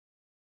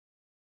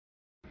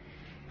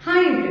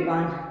Hi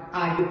everyone,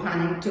 are you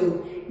planning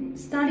to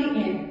study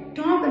in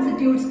top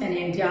institutes in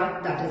India,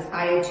 that is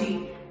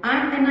IIT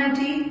and NIT,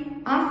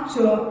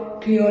 after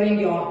clearing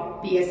your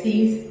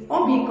BScs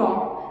or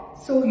BCom?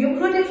 So you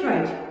heard it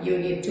right, you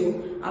need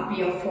to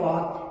appear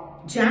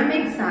for JAM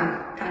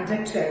exam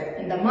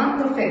conducted in the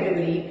month of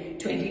February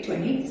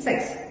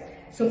 2026.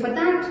 So for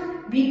that,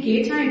 we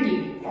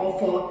GATEIIT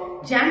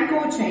offer JAM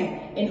coaching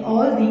in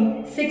all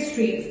the 6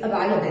 streams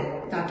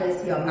available, that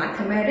is your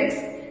mathematics,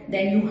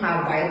 then you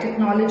have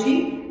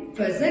biotechnology,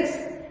 physics,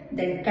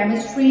 then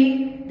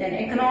chemistry, then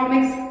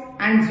economics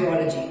and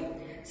geology.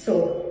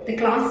 So the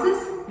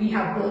classes we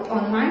have both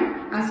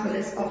online as well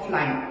as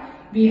offline.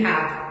 We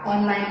have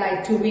online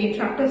like 2-way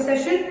interactive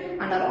session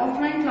and our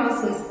offline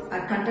classes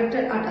are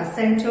conducted at our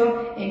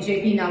center in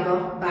JP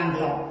Nagar,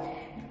 Bangalore.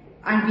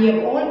 And we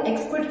have all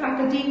expert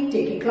faculty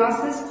taking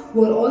classes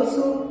who are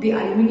also the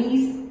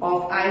alumni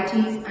of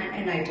IITs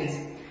and NITs.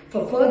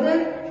 For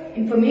further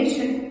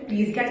information,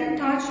 please get in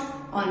touch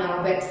on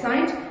our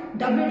website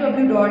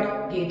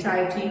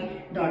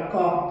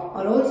www.gateiit.com,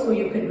 or also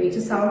you can reach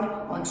us out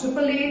on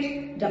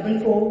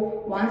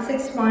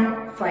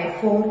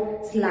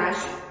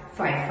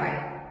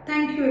 888-44-161-54/55.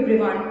 Thank you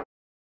everyone.